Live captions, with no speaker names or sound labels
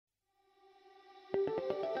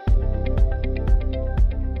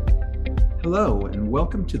Hello, and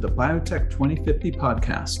welcome to the Biotech 2050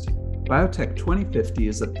 podcast. Biotech 2050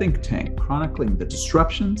 is a think tank chronicling the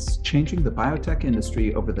disruptions changing the biotech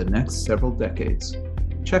industry over the next several decades.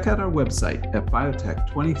 Check out our website at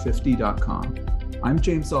biotech2050.com. I'm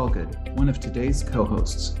James Allgood, one of today's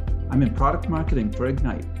co-hosts. I'm in product marketing for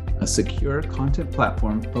Ignite, a secure content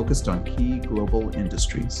platform focused on key global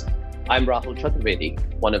industries. I'm Rahul Chaturvedi,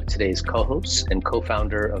 one of today's co-hosts and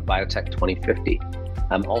co-founder of Biotech 2050.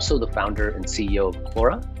 I'm also the founder and CEO of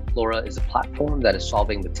Plora. Plora is a platform that is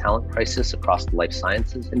solving the talent crisis across the life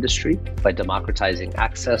sciences industry by democratizing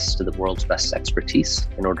access to the world's best expertise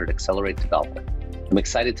in order to accelerate development. I'm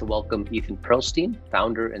excited to welcome Ethan Perlstein,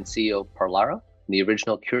 founder and CEO of Parlara, and the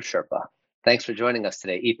original Cure Sherpa. Thanks for joining us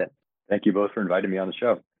today, Ethan. Thank you both for inviting me on the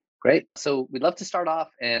show. Great. So we'd love to start off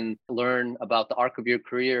and learn about the arc of your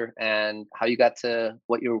career and how you got to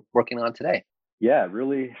what you're working on today. Yeah, it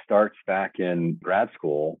really starts back in grad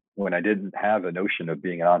school when I didn't have a notion of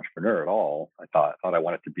being an entrepreneur at all. I thought I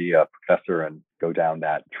wanted to be a professor and go down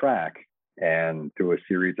that track. And through a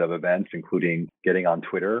series of events, including getting on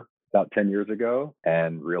Twitter about 10 years ago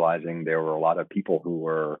and realizing there were a lot of people who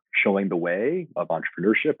were showing the way of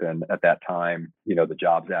entrepreneurship. And at that time, the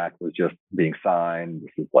Jobs Act was just being signed.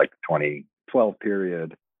 This is like 2012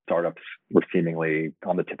 period. Startups were seemingly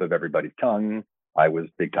on the tip of everybody's tongue. I was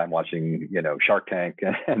big time watching, Shark Tank,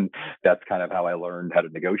 and that's kind of how I learned how to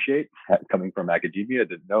negotiate. Coming from academia,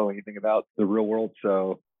 didn't know anything about the real world.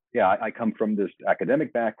 So yeah, I come from this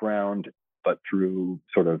academic background, but through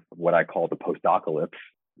sort of what I call the postdocalypse,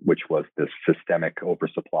 which was this systemic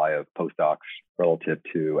oversupply of postdocs relative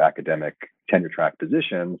to academic tenure track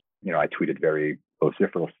positions. I tweeted very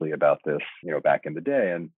vociferously about this, back in the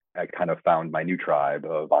day. And I kind of found my new tribe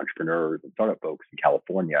of entrepreneurs and startup folks in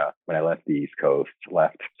California when I left the East Coast,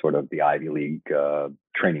 left sort of the Ivy League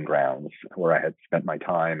training grounds where I had spent my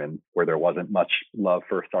time and where there wasn't much love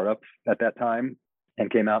for startups at that time,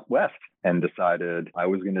 and came out west and decided I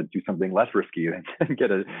was going to do something less risky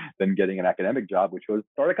than getting an academic job, which was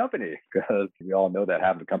start a company, because we all know that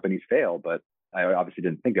half the companies fail. But I obviously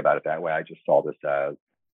didn't think about it that way. I just saw this as,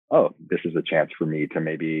 oh, this is a chance for me to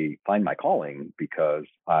maybe find my calling, because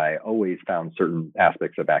I always found certain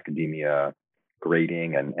aspects of academia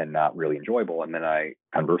grating and not really enjoyable. And then I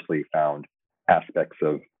conversely found aspects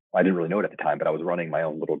of, I didn't really know it at the time, but I was running my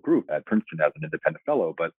own little group at Princeton as an independent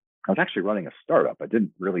fellow, but I was actually running a startup. I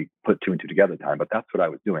didn't really put two and two together at the time, but that's what I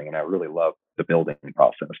was doing. And I really loved the building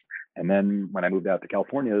process. And then when I moved out to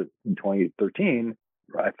California in 2013,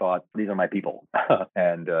 I thought, these are my people,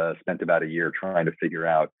 and spent about a year trying to figure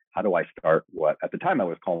out, how do I start what at the time I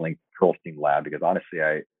was calling Perlstein Lab, because honestly,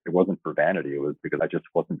 it wasn't for vanity. It was because I just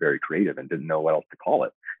wasn't very creative and didn't know what else to call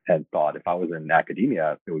it, and thought if I was in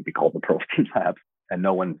academia, it would be called the Perlstein Lab. And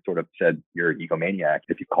no one sort of said you're an egomaniac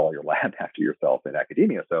if you call your lab after yourself in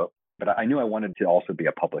academia. So, but I knew I wanted to also be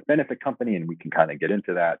a public benefit company, and we can kind of get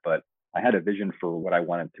into that. But I had a vision for what I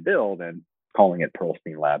wanted to build, and calling it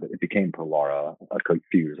Perlstein Lab, it became Parlara a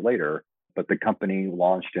few years later. But the company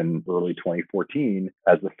launched in early 2014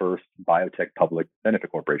 as the first biotech public benefit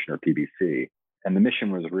corporation, or PBC. And the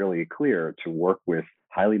mission was really clear: to work with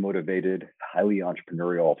highly motivated, highly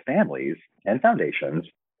entrepreneurial families and foundations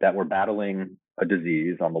that were battling a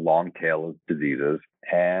disease on the long tail of diseases,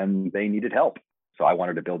 and they needed help. So I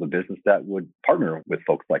wanted to build a business that would partner with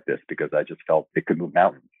folks like this, because I just felt it could move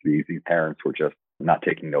mountains. These parents were just not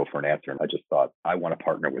taking no for an answer. And I just thought, I want to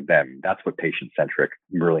partner with them. That's what patient-centric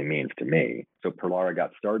really means to me. So Parlara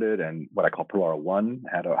got started, and what I call Parlara One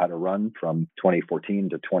had to run from 2014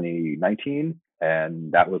 to 2019.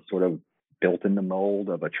 And that was sort of built in the mold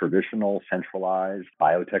of a traditional centralized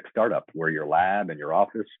biotech startup, where your lab and your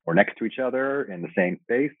office were next to each other in the same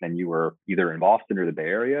space. And you were either in Boston or the Bay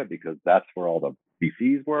Area, because that's where all the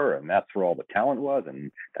VCs were, and that's where all the talent was,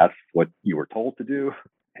 and that's what you were told to do.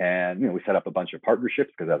 And, we set up a bunch of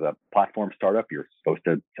partnerships, because as a platform startup, you're supposed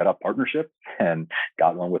to set up partnerships, and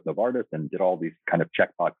got one with Novartis and did all these kind of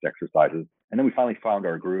checkbox exercises. And then we finally found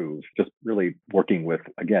our groove, just really working with,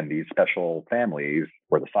 again, these special families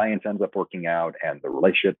where the science ends up working out and the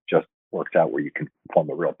relationship just works out, where you can form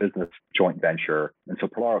a real business joint venture. And so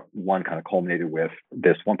Parlara One kind of culminated with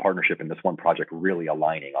this one partnership and this one project really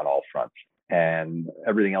aligning on all fronts. And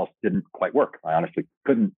everything else didn't quite work. I honestly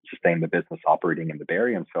couldn't sustain the business operating in the Bay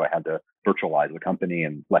Area. And so I had to virtualize the company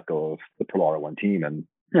and let go of the Parlara One team. And,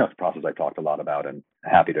 it's a process I talked a lot about, and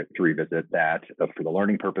happy to revisit that for the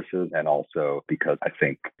learning purposes, and also because I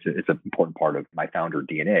think it's an important part of my founder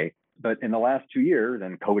DNA. But in the last 2 years,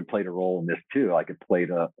 and COVID played a role in this too, like it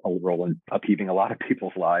played a role in upheaving a lot of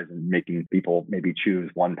people's lives and making people maybe choose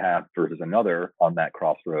one path versus another on that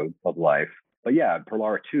crossroads of life. But yeah,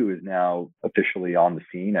 Prolara 2 is now officially on the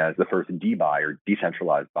scene as the first DeBi or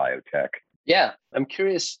decentralized biotech. Yeah, I'm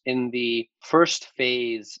curious, in the first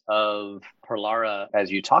phase of Prolara,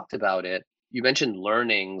 as you talked about it, you mentioned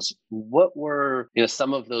learnings. What were,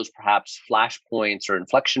 some of those perhaps flashpoints or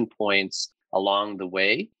inflection points along the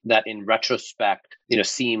way that in retrospect,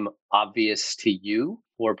 seem obvious to you,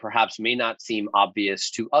 or perhaps may not seem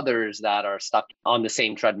obvious to others that are stuck on the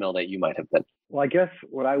same treadmill that you might have been? Well, I guess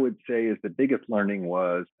what I would say is the biggest learning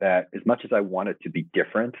was that as much as I wanted to be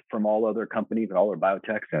different from all other companies and all other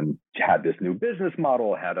biotechs and had this new business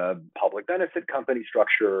model, had a public benefit company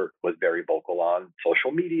structure, was very vocal on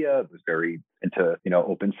social media, was very into,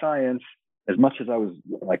 open science. As much as I was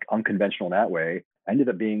like unconventional in that way, I ended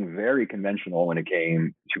up being very conventional when it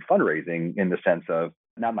came to fundraising in the sense of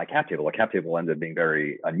not my cap table. A cap table ended up being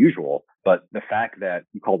very unusual, but the fact that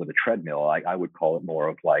you called it a treadmill, I would call it more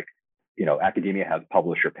of like, academia has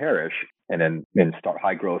publish or perish. And then in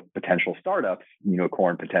high growth potential startups,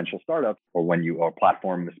 unicorn potential startups, or when you are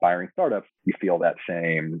platform aspiring startups, you feel that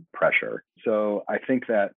same pressure. So I think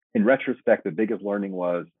that in retrospect, the biggest learning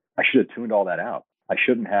was I should have tuned all that out. I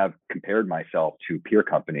shouldn't have compared myself to peer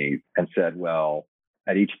companies and said, well,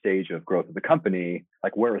 at each stage of growth of the company,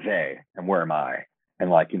 like where are they and where am I? And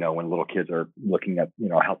like, when little kids are looking at,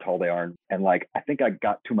 how tall they are. And like, I think I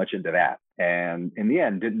got too much into that. And in the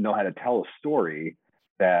end, didn't know how to tell a story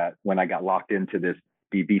that when I got locked into this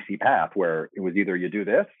BBC path where it was either you do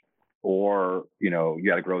this or, you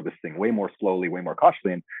got to grow this thing way more slowly, way more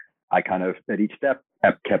cautiously. And I kind of at each step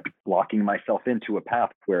have kept locking myself into a path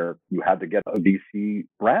where you had to get a VC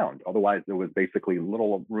round. Otherwise, there was basically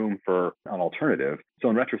little room for an alternative. So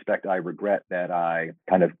in retrospect, I regret that I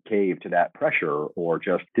kind of caved to that pressure or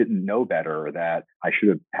just didn't know better, that I should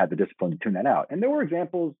have had the discipline to tune that out. And there were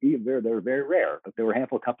examples, they're very rare, but there were a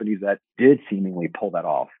handful of companies that did seemingly pull that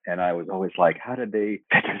off. And I was always like, how did they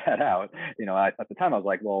figure that out? At the time I was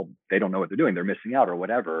like, well, they don't know what they're doing. They're missing out or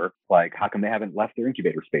whatever. Like, how come they haven't left their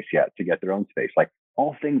incubator space yet to get their own space? Like,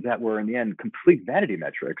 all things that were in the end complete vanity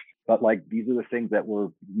metrics, but like these are the things that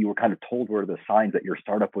you were kind of told were the signs that your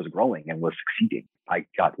startup was growing and was succeeding. I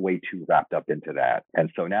got way too wrapped up into that. And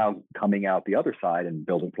so now coming out the other side and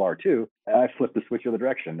building Prolara 2, I flipped the switch the other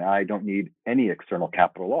direction. Now I don't need any external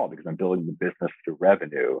capital at all because I'm building the business through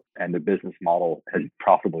revenue, and the business model is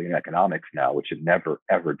profitable in economics now, which it never,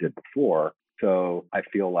 ever did before. So I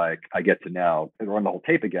feel like I get to now run the whole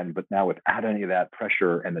tape again, but now without any of that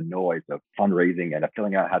pressure and the noise of fundraising and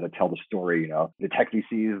filling out how to tell the story. The tech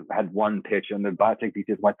VCs had one pitch and the biotech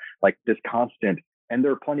VCs one, like this constant. And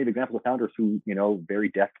there are plenty of examples of founders who, very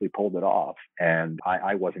deftly pulled it off. And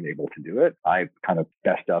I wasn't able to do it. I kind of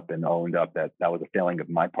fessed up and owned up that was a failing of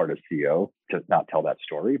my part as CEO to not tell that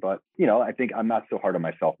story. But, I think I'm not so hard on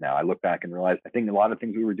myself now. I look back and realize I think a lot of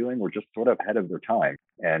things we were doing were just sort of ahead of their time.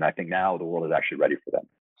 And I think now the world is actually ready for them.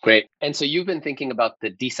 Great. And so you've been thinking about the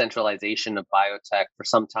decentralization of biotech for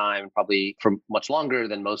some time, probably for much longer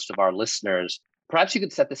than most of our listeners. Perhaps you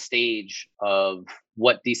could set the stage of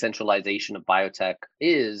what decentralization of biotech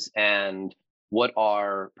is and what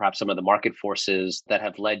are perhaps some of the market forces that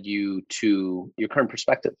have led you to your current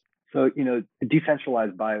perspective. So,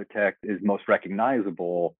 decentralized biotech is most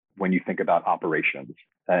recognizable when you think about operations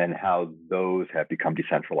and how those have become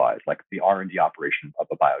decentralized, like the R&D operation of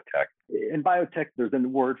a biotech. In biotech, there's a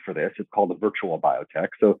word for this. It's called a virtual biotech.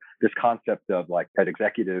 So this concept of like that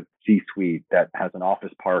executive C-suite that has an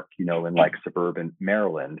office park, in like suburban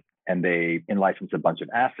Maryland, and they in-license a bunch of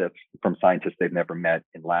assets from scientists they've never met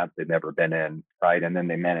in labs they've never been in, right? And then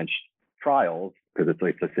they manage trials, because it's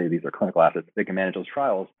like, let's say these are clinical assets, they can manage those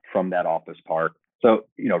trials from that office park. So,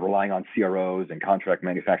 relying on CROs and contract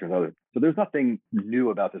manufacturers and others. So there's nothing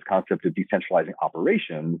new about this concept of decentralizing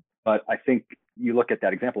operations. But I think you look at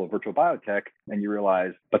that example of virtual biotech and you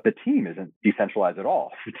realize, but the team isn't decentralized at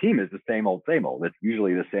all. The team is the same old, same old. It's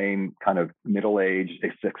usually the same kind of middle-aged,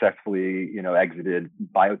 successfully, exited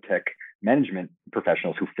biotech management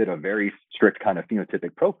professionals who fit a very strict kind of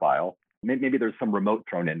phenotypic profile. Maybe there's some remote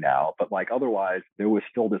thrown in now, but like otherwise, there was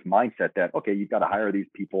still this mindset that, okay, you've got to hire these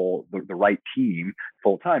people, the right team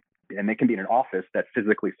full time, and they can be in an office that's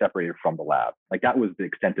physically separated from the lab. Like that was the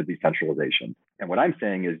extent of decentralization. And what I'm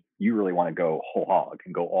saying is you really want to go whole hog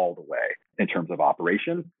and go all the way in terms of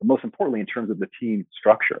operation, but most importantly, in terms of the team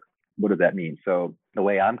structure. What does that mean? So the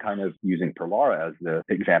way I'm kind of using Prolara as the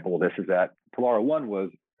example of this is that Prolara 1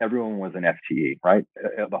 was everyone was an FTE, right?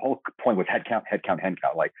 The whole point was headcount.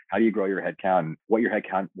 Like, how do you grow your headcount? And what your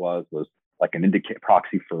headcount was like an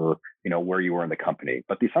proxy for where you were in the company.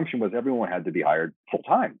 But the assumption was everyone had to be hired full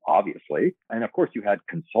time, obviously. And of course, you had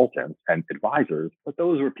consultants and advisors, but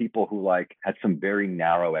those were people who had some very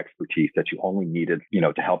narrow expertise that you only needed,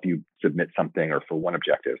 to help you submit something or for one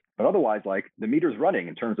objective. But otherwise, the meter's running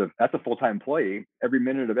in terms of that's a full-time employee. Every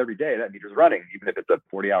minute of every day, that meter's running. Even if it's a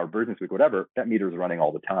 40-hour business week, whatever, that meter's running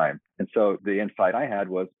all the time. And so the insight I had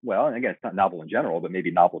was, well, and again, it's not novel in general, but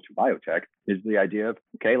maybe novel to biotech, is the idea of,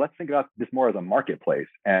 okay, let's think about this more as a marketplace.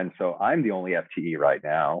 And so I'm the only FTE right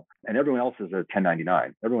now, and everyone else is a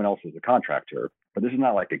 1099. Everyone else is a contractor. But this is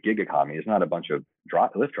not like a gig economy. It's not a bunch of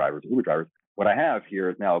Lyft drivers, Uber drivers. What I have here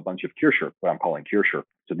is now a bunch of Kürscher, what I'm calling Kürscher.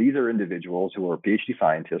 So these are individuals who are PhD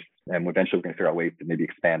scientists, and eventually we're going to figure out ways to maybe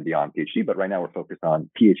expand beyond PhD. But right now we're focused on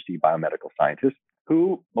PhD biomedical scientists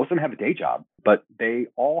who most of them have a day job, but they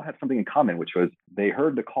all have something in common, which was they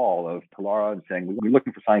heard the call of Pollara and saying, we're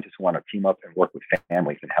looking for scientists who want to team up and work with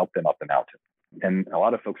families and help them up the mountain. And a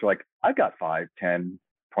lot of folks are like, I've got 5, 10,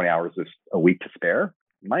 20 hours a week to spare.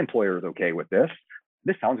 My employer is okay with this.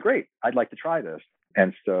 This sounds great. I'd like to try this.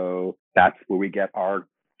 And so that's where we get our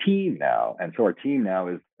team now. And so our team now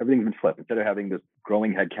is everything's been flipped. Instead of having this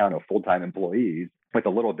growing headcount of full-time employees with a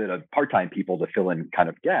little bit of part-time people to fill in kind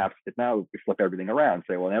of gaps, it's now we flip everything around,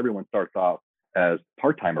 say, well, everyone starts off as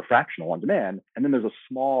part-time or fractional on demand. And then there's a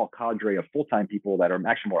small cadre of full-time people that are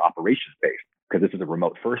actually more operations-based, because this is a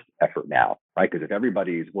remote first effort now, right? Because if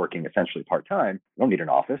everybody's working essentially part-time, we don't need an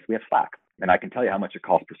office, we have Slack. And I can tell you how much it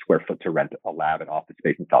costs per square foot to rent a lab and office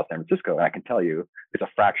space in South San Francisco. And I can tell you it's a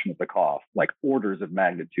fraction of the cost, like orders of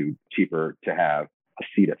magnitude cheaper to have a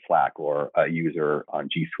seat at Slack or a user on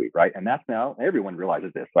G Suite, right? And that's now, everyone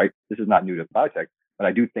realizes this, right? This is not new to biotech, but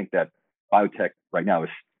I do think that biotech right now is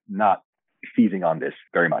not seizing on this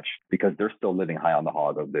very much because they're still living high on the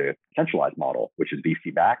hog of the centralized model, which is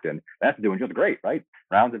VC backed. And that's doing just great, right?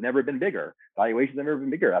 Rounds have never been bigger. Valuations have never been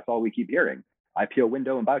bigger. That's all we keep hearing. IPO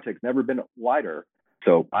window in biotech has never been wider.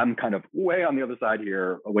 So I'm kind of way on the other side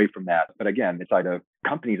here, away from that. But again, inside of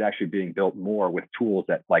companies actually being built more with tools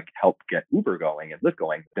that help get Uber going and Lyft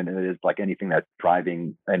going than it is anything that's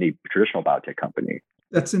driving any traditional biotech company.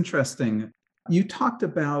 That's interesting. You talked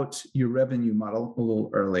about your revenue model a little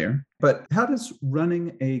earlier, but how does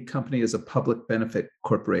running a company as a public benefit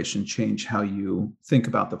corporation change how you think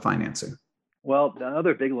about the financing? Well,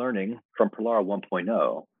 another big learning from Pollara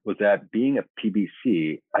 1.0 was that being a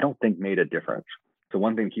PBC, I don't think made a difference. So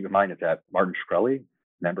one thing to keep in mind is that Martin Shkreli,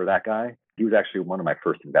 remember that guy? He was actually one of my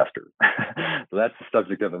first investors. So that's the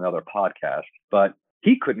subject of another podcast. But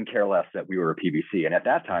he couldn't care less that we were a PBC. And at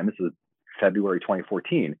that time, this was February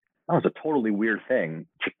 2014, that was a totally weird thing.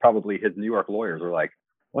 Probably his New York lawyers were like,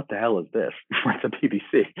 what the hell is this? It's a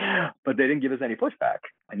PBC. But they didn't give us any pushback,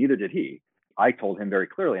 and neither did he. I told him very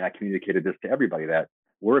clearly, and I communicated this to everybody, that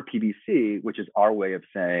we're a PBC, which is our way of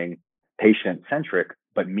saying patient-centric,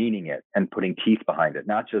 but meaning it and putting teeth behind it,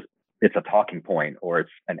 not just it's a talking point or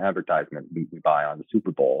it's an advertisement we buy on the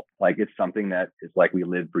Super Bowl. It's something that is we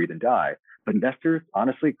live, breathe, and die. But investors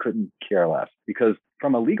honestly couldn't care less because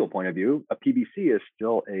from a legal point of view, a PBC is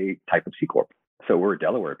still a type of C Corp. So we're a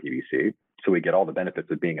Delaware PBC. So we get all the benefits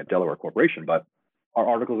of being a Delaware corporation, but our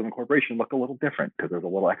articles of incorporation look a little different because there's a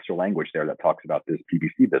little extra language there that talks about this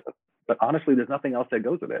PBC business. But honestly, there's nothing else that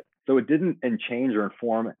goes with it. So it didn't change or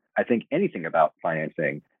inform, I think, anything about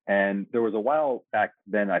financing. And there was a while back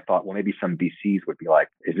then I thought, well, maybe some VCs would be like,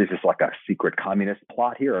 is this just a secret communist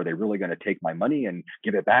plot here? Are they really going to take my money and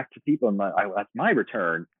give it back to people? And that's my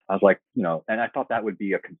return. I was like, and I thought that would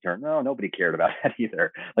be a concern. No, nobody cared about that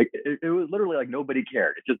either. It was literally nobody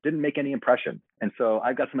cared. It just didn't make any impression. And so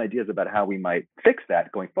I've got some ideas about how we might fix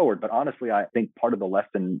that going forward. But honestly, I think part of the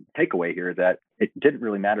lesson takeaway here is that it didn't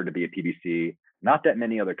really matter to be a PBC. Not that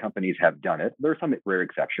many other companies have done it. There are some rare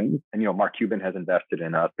exceptions. And, Mark Cuban has invested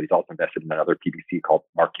in us, but he's also invested in another PBC called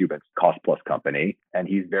Mark Cuban's Cost Plus Company. And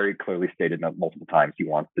he's very clearly stated multiple times he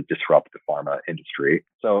wants to disrupt the pharma industry.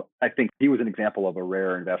 So I think he was an example of a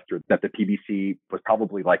rare investor that the PBC was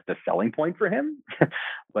probably the selling point for him.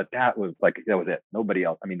 But that was it. Nobody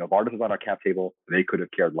else. I mean, Novartis was on our cap table. They could have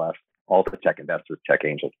cared less. All the tech investors, tech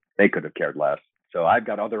angels, they could have cared less. So I've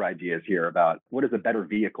got other ideas here about what is a better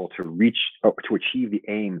vehicle to reach or to achieve the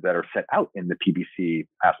aims that are set out in the PBC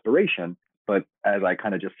aspiration. But as I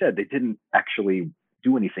kind of just said, they didn't actually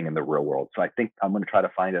do anything in the real world. So I think I'm going to try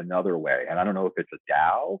to find another way. And I don't know if it's a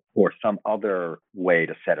DAO or some other way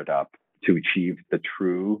to set it up to achieve the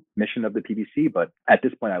true mission of the PBC. But at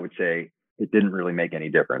this point, I would say it didn't really make any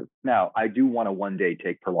difference. Now, I do want to one day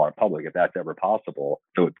take Pollara public if that's ever possible.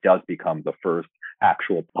 So it does become the first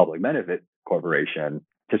actual public benefit corporation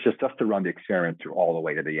to run the experiment through all the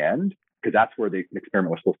way to the end. because that's where the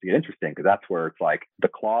experiment was supposed to get interesting, because that's where it's like the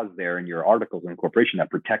clause there in your articles of incorporation that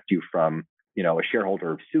protect you from, a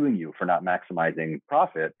shareholder suing you for not maximizing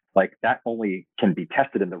profit, like that only can be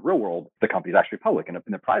tested in the real world. The company's actually public. And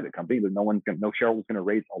in a private company, no shareholder's going to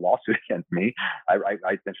raise a lawsuit against me. I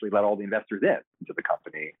essentially let all the investors into the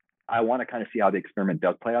company. I want to kind of see how the experiment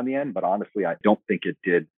does play on the end, but honestly, I don't think it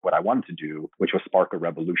did what I wanted to do, which was spark a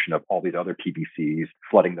revolution of all these other PBCs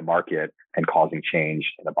flooding the market and causing change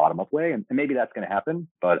in a bottom-up way. And maybe that's going to happen,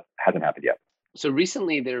 but it hasn't happened yet. So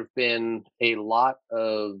recently, there have been a lot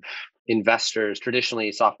of investors,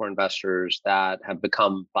 traditionally software investors, that have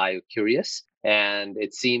become bio-curious. And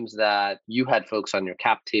it seems that you had folks on your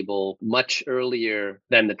cap table much earlier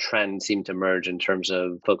than the trend seemed to emerge in terms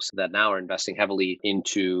of folks that now are investing heavily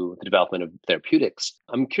into the development of therapeutics.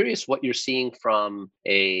 I'm curious what you're seeing from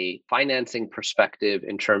a financing perspective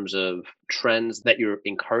in terms of trends that you're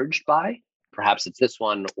encouraged by. Perhaps it's this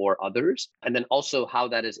one or others. And then also how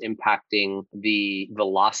that is impacting the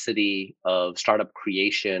velocity of startup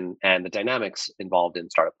creation and the dynamics involved in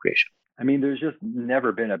startup creation. I mean, there's just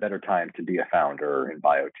never been a better time to be a founder in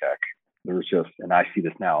biotech. And I see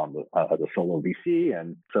this now as a solo VC.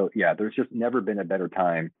 And so, yeah, there's just never been a better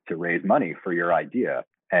time to raise money for your idea.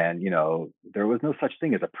 And, there was no such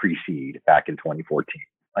thing as a pre-seed back in 2014.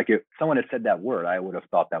 Like if someone had said that word, I would have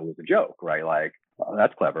thought that was a joke, right? Like, well,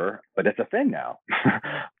 that's clever, but it's a thing now.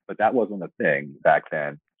 But that wasn't a thing back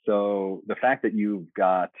then. So the fact that you've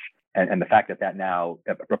got, and the fact that now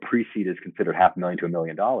a pre-seed is considered $500,000 to $1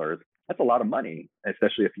 million, that's a lot of money,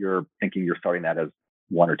 especially if you're thinking you're starting that as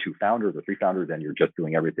one or two founders or three founders and you're just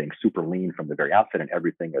doing everything super lean from the very outset and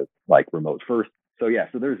everything is like remote first. So yeah,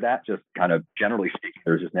 so there's that. Just kind of generally speaking,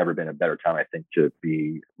 there's just never been a better time, I think, to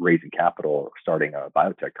be raising capital or starting a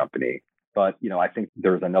biotech company. But, I think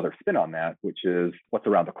there's another spin on that, which is what's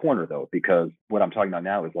around the corner, though, because what I'm talking about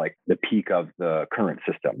now is like the peak of the current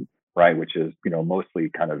system, right? Which is, mostly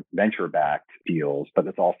kind of venture-backed deals, but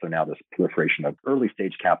it's also now this proliferation of early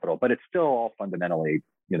stage capital, but it's still all fundamentally,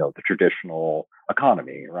 the traditional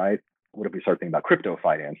economy, right? What if we start thinking about crypto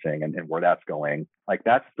financing and where that's going? Like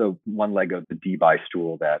that's the one leg of the DeBi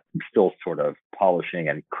stool that I'm still sort of polishing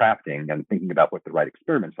and crafting and thinking about what the right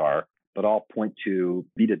experiments are. But I'll point to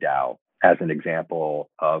VitaDAO as an example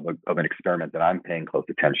of an experiment that I'm paying close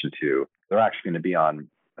attention to. They're actually going to be on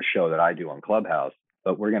a show that I do on Clubhouse,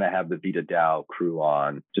 but we're going to have the VitaDAO crew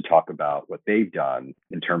on to talk about what they've done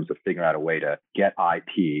in terms of figuring out a way to get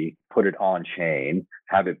IP, put it on chain,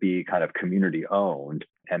 have it be kind of community owned,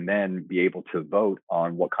 and then be able to vote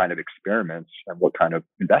on what kind of experiments and what kind of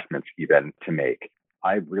investments even to make.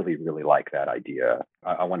 I really, really like that idea.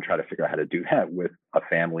 I want to try to figure out how to do that with a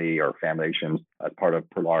family or foundations as part of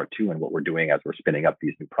Prolaro too, and what we're doing as we're spinning up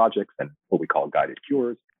these new projects and what we call guided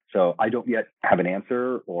cures. So I don't yet have an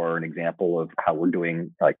answer or an example of how we're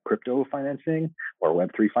doing like crypto financing or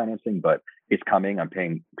Web3 financing, but it's coming. I'm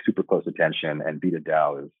paying super close attention, and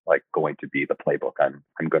VitaDAO is like going to be the playbook I'm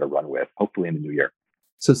going to run with, hopefully in the new year.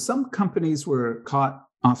 So some companies were caught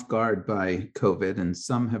off guard by COVID, and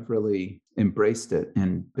some have really embraced it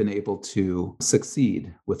and been able to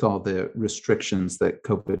succeed with all the restrictions that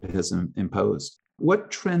COVID has imposed.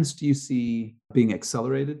 What trends do you see being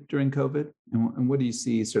accelerated during COVID, and what do you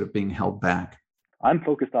see sort of being held back? I'm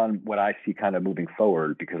focused on what I see kind of moving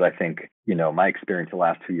forward, because I think, my experience the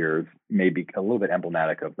last 2 years may be a little bit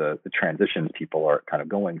emblematic of the transitions people are kind of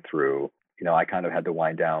going through. I kind of had to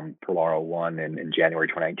wind down Prolaro 1 in January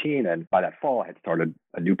 2019. And by that fall, I had started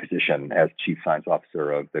a new position as Chief Science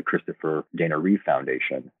Officer of the Christopher Dana Reeve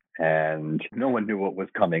Foundation. And no one knew what was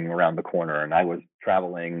coming around the corner. And I was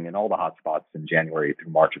traveling in all the hotspots in January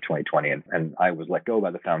through March of 2020. And I was let go by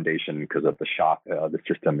the foundation because of the shock the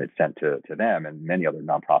system had sent to them. And many other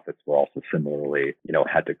nonprofits were also similarly,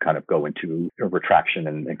 had to kind of go into a retraction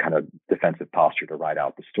and kind of defensive posture to ride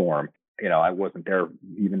out the storm. I wasn't there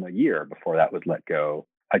even a year before that was let go.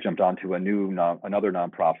 I jumped onto another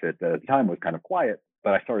nonprofit that at the time was kind of quiet,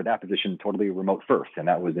 but I started that position totally remote first. And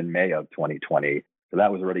that was in May of 2020. So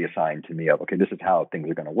that was already a sign to me of, okay, this is how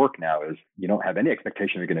things are going to work now, is you don't have any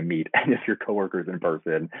expectation you're going to meet any of your coworkers in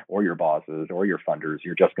person or your bosses or your funders.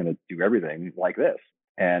 You're just going to do everything like this.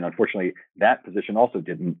 And unfortunately, that position also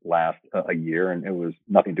didn't last a year, and it was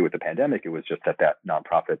nothing to do with the pandemic. It was just that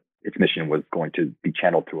nonprofit, its mission was going to be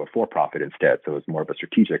channeled through a for-profit instead. So it was more of a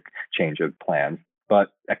strategic change of plans. But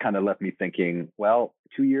that kind of left me thinking, well,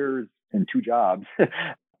 2 years and 2 jobs,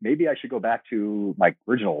 maybe I should go back to my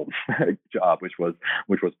original job, which was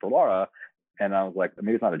Prolaro. And I was like,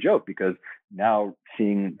 maybe it's not a joke, because now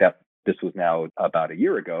seeing that this was now about a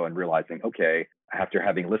year ago, and realizing, okay, after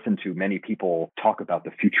having listened to many people talk about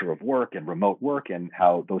the future of work and remote work and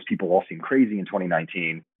how those people all seem crazy in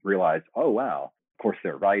 2019, realized, oh, wow, of course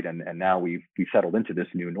they're right. And now we've settled into this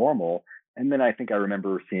new normal. And then I think I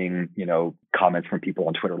remember seeing, comments from people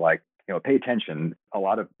on Twitter like, pay attention. A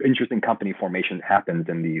lot of interesting company formation happens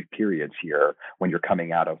in these periods here when you're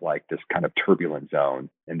coming out of like this kind of turbulent zone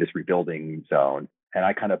and this rebuilding zone. And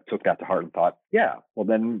I kind of took that to heart and thought, yeah, well,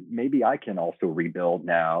 then maybe I can also rebuild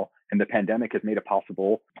now. And the pandemic has made it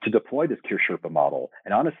possible to deploy this Cure Sherpa model.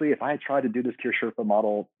 And honestly, if I had tried to do this Cure Sherpa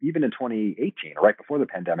model even in 2018, right before the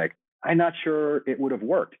pandemic, I'm not sure it would have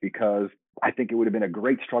worked, because I think it would have been a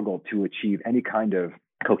great struggle to achieve any kind of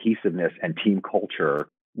cohesiveness and team culture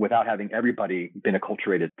without having everybody been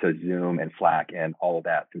acculturated to Zoom and Slack and all of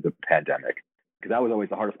that through the pandemic. Because that was always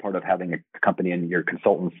the hardest part of having a company, and your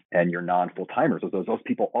consultants and your non-full-timers. Those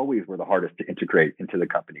people always were the hardest to integrate into the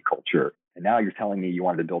company culture. And now you're telling me you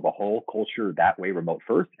wanted to build a whole culture that way, remote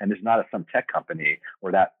first. And there's not some tech company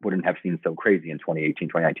where that wouldn't have seemed so crazy in 2018,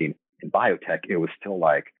 2019. In biotech, it was still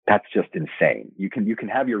like, that's just insane. You can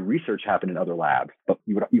have your research happen in other labs, but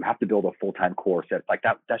you have to build a full-time core set like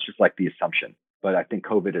that. That's just like the assumption. But I think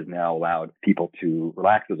COVID has now allowed people to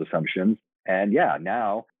relax those assumptions. And yeah,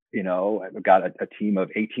 now, I've got a team of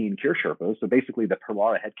 18 Cure Sherpas. So basically the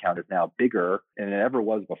Prolara headcount is now bigger than it ever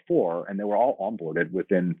was before. And they were all onboarded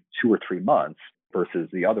within 2 or 3 months, versus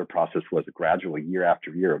the other process was a gradual year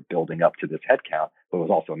after year of building up to this headcount, but it was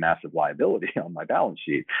also a massive liability on my balance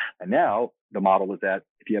sheet. And now the model is that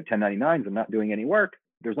if you have 1099s and not doing any work,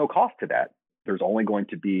 there's no cost to that. There's only going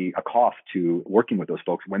to be a cost to working with those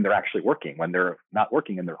folks when they're actually working. When they're not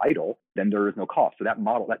working and they're idle, then there is no cost. So that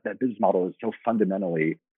model, that business model is so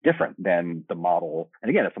fundamentally different than the model. And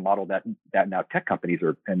again, it's a model that now tech companies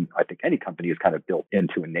are, and I think any company is kind of built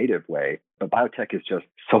into a native way, but biotech is just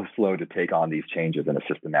so slow to take on these changes in a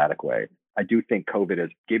systematic way. I do think COVID has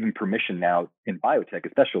given permission now in biotech,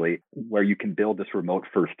 especially, where you can build this remote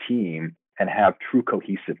first team and have true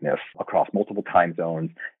cohesiveness across multiple time zones.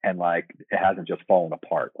 And like, it hasn't just fallen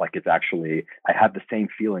apart. Like, it's actually, I have the same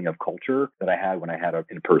feeling of culture that I had when I had an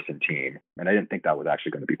in-person team. And I didn't think that was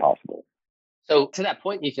actually going to be possible. So to that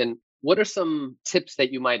point, Ethan, what are some tips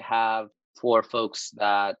that you might have for folks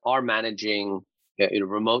that are managing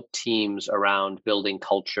remote teams around building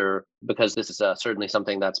culture? Because this is certainly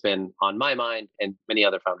something that's been on my mind and many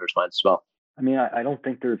other founders' minds as well. I mean, I don't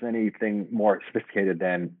think there's anything more sophisticated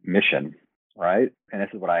than mission, right? And this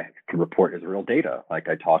is what I can report as real data. Like,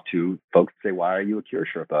 I talk to folks say, why are you a Cure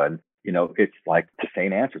Sherpa? And it's like the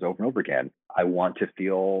same answers over and over again. I want to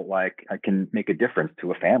feel like I can make a difference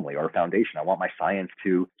to a family or a foundation. I want my science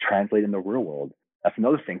to translate in the real world. That's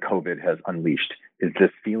another thing COVID has unleashed, is this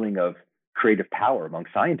feeling of creative power among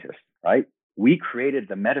scientists, right? We created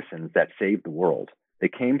the medicines that saved the world. They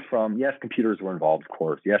came from, yes, computers were involved, of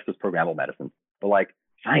course. Yes, there's programmable medicine, but like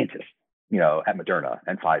scientists, at Moderna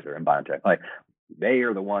and Pfizer and BioNTech, like, they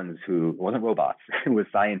are the ones who, it wasn't robots, it was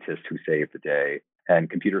scientists who saved the day. And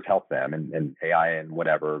computers helped them, and AI and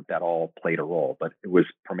whatever, that all played a role. But it was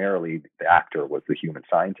primarily, the actor was the human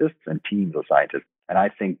scientists and teams of scientists. And I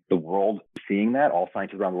think the world seeing that, all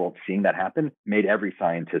scientists around the world seeing that happen, made every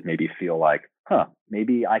scientist maybe feel like,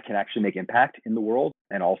 maybe I can actually make impact in the world.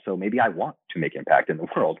 And also maybe I want to make impact in the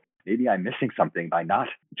world. Maybe I'm missing something by not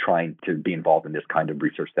trying to be involved in this kind of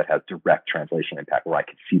research that has direct translational impact, where I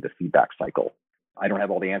can see the feedback cycle. I don't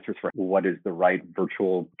have all the answers for what is the right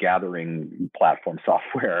virtual gathering platform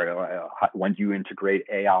software. When do you integrate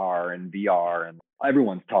AR and VR? And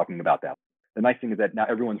everyone's talking about that. The nice thing is that now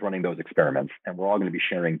everyone's running those experiments, and we're all going to be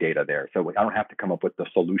sharing data there. So I don't have to come up with the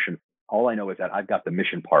solution. All I know is that I've got the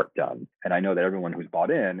mission part done. And I know that everyone who's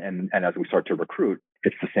bought in, and as we start to recruit,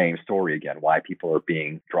 it's the same story again, why people are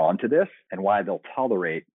being drawn to this and why they'll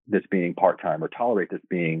tolerate this being part-time or tolerate this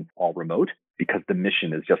being all remote, because the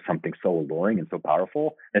mission is just something so alluring and so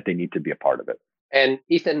powerful that they need to be a part of it. And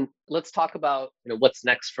Ethan, let's talk about what's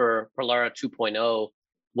next for Prolara 2.0.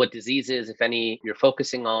 What diseases, if any, you're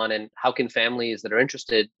focusing on, and how can families that are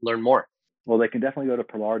interested learn more? Well, they can definitely go to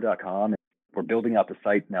prolara.com. We're building out the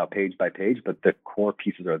site now page by page, but the core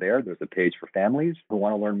pieces are there. There's a page for families who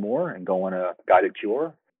want to learn more and go on a guided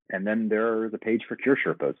cure. And then there's a page for Cure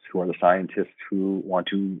Sherpas, who are the scientists who want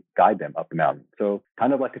to guide them up the mountain. So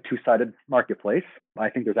kind of like a two-sided marketplace. I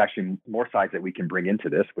think there's actually more sides that we can bring into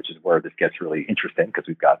this, which is where this gets really interesting, because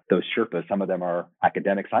we've got those Sherpas. Some of them are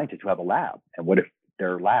academic scientists who have a lab. And what if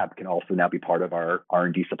their lab can also now be part of our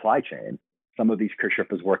R&D supply chain? Some of these Cure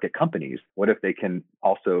Sherpas work at companies. What if they can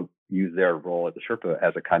also use their role as a Sherpa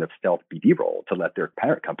as a kind of stealth BD role to let their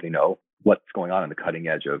parent company know what's going on the cutting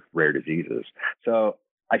edge of rare diseases? So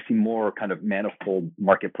I see more kind of manifold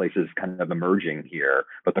marketplaces kind of emerging here.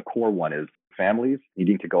 But the core one is families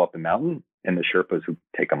needing to go up the mountain and the Sherpas who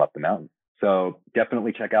take them up the mountain. So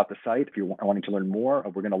definitely check out the site if you're wanting to learn more.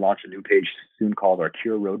 We're going to launch a new page soon called our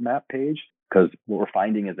Cure Roadmap page, because what we're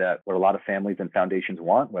finding is that what a lot of families and foundations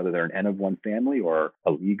want, whether they're an N of one family or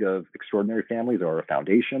a league of extraordinary families or a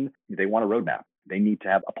foundation, they want a roadmap. They need to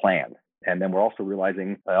have a plan. And then we're also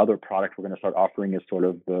realizing another product we're going to start offering is sort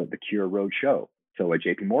of the Cure Roadshow. So at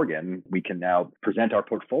JP Morgan, we can now present our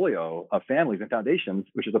portfolio of families and foundations,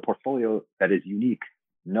 which is a portfolio that is unique.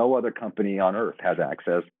 No other company on earth has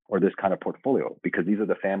access or this kind of portfolio, because these are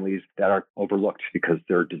the families that are overlooked because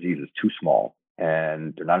their disease is too small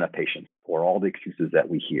and they're not enough patients, or all the excuses that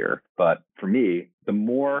we hear. But for me, the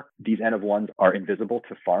more these N of ones are invisible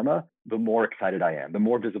to pharma, the more excited I am, the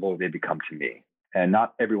more visible they become to me. And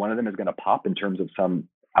not every one of them is going to pop in terms of some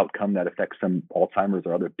outcome that affects some Alzheimer's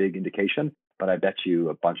or other big indication, but I bet you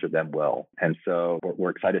a bunch of them will. And so we're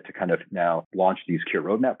excited to kind of now launch these Cure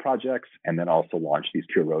Roadmap projects and then also launch these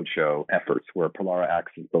Cure Roadshow efforts where Prolara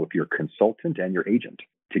acts as both your consultant and your agent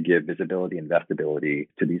to give visibility and investability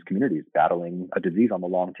to these communities battling a disease on the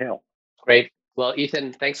long tail. Great. Well,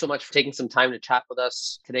 Ethan, thanks so much for taking some time to chat with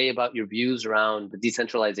us today about your views around the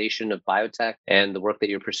decentralization of biotech and the work that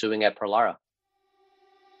you're pursuing at Prolara.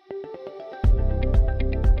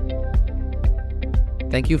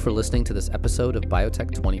 Thank you for listening to this episode of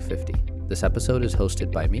Biotech 2050. This episode is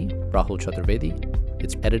hosted by me, Rahul Chaturvedi.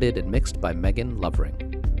 It's edited and mixed by Megan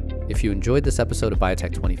Lovering. If you enjoyed this episode of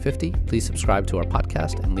Biotech 2050, please subscribe to our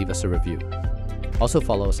podcast and leave us a review. Also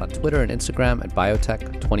follow us on Twitter and Instagram at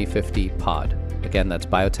Biotech 2050 Pod. Again, that's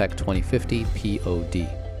Biotech 2050 POD.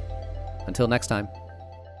 Until next time.